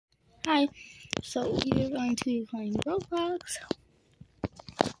Hi, so we are going to be playing Roblox,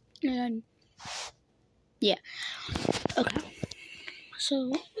 and yeah, okay,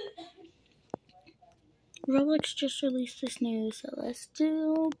 so Roblox just released this new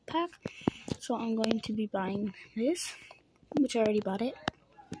Celestial pack, so I'm going to be buying this, which I already bought it.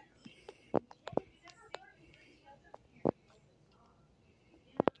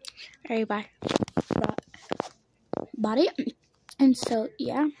 I already bought it, and so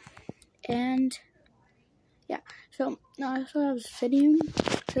yeah, and yeah, so I also have Obsidian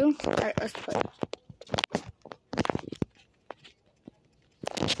too. Alright, let's play.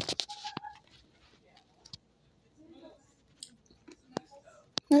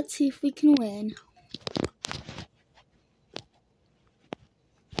 Let's see if we can win.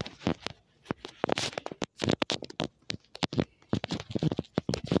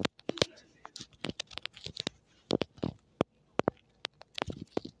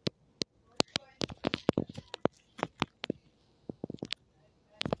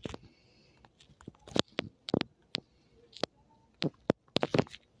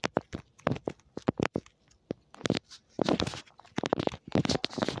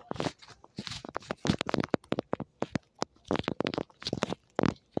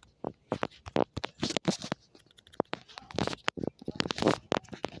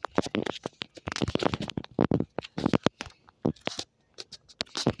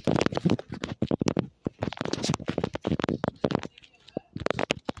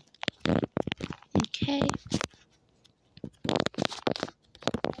 Okay.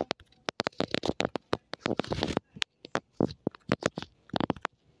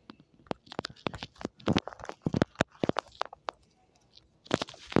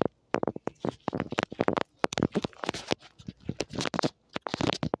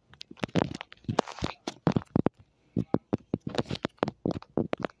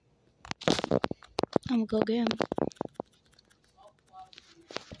 I'm gonna go get him.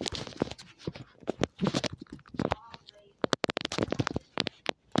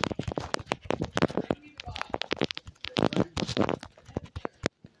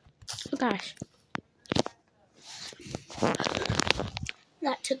 Oh gosh.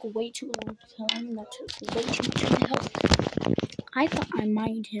 That took way too long to kill him. That took way too much of my health. I thought I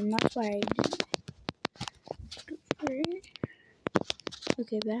mined him. That's why I didn't go for it.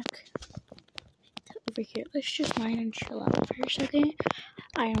 Okay, back over here. Let's just mine and chill out for a second.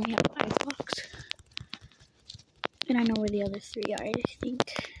 I only have 5 blocks. And I know where the other 3 are, I think.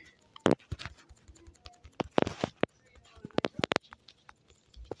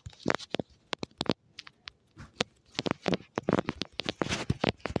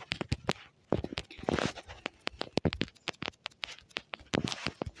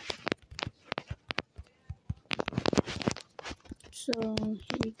 So,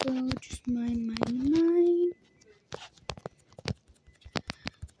 here we go. Just mine.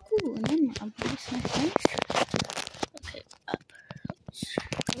 Ooh, and then my nice. Okay, up.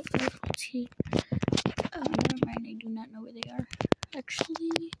 Let's see. Never mind, I do not know where they are.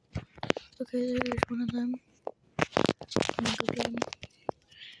 Actually, okay, there's one of them. I'm gonna go get him.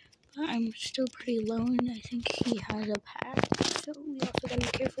 I'm still pretty low, and I think he has a pack, so we also gotta be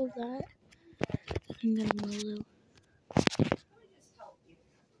careful of that. I'm gonna low.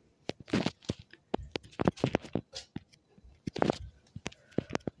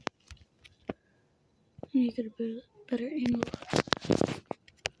 You get a better angle.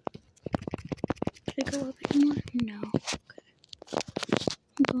 Should I go up anymore? No. Okay.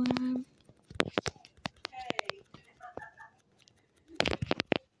 I'm going at him.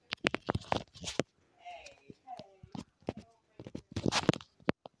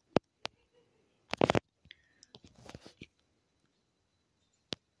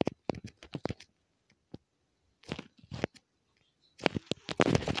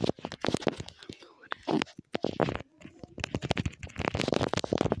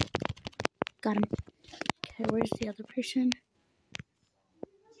 Got him. Okay, where's the other person?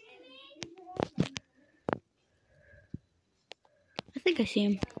 I think I see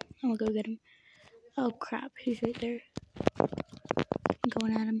him. I'm gonna go get him. Oh crap, he's right there. I'm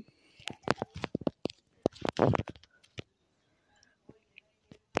going at him.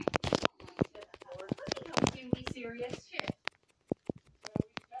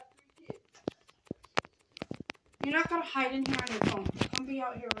 You're not gonna hide in here on your phone. Come be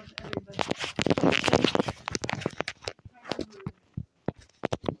out here with everybody.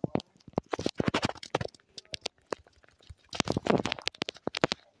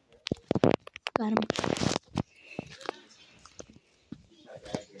 Got him.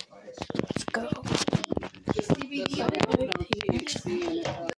 Let's go. Stevie,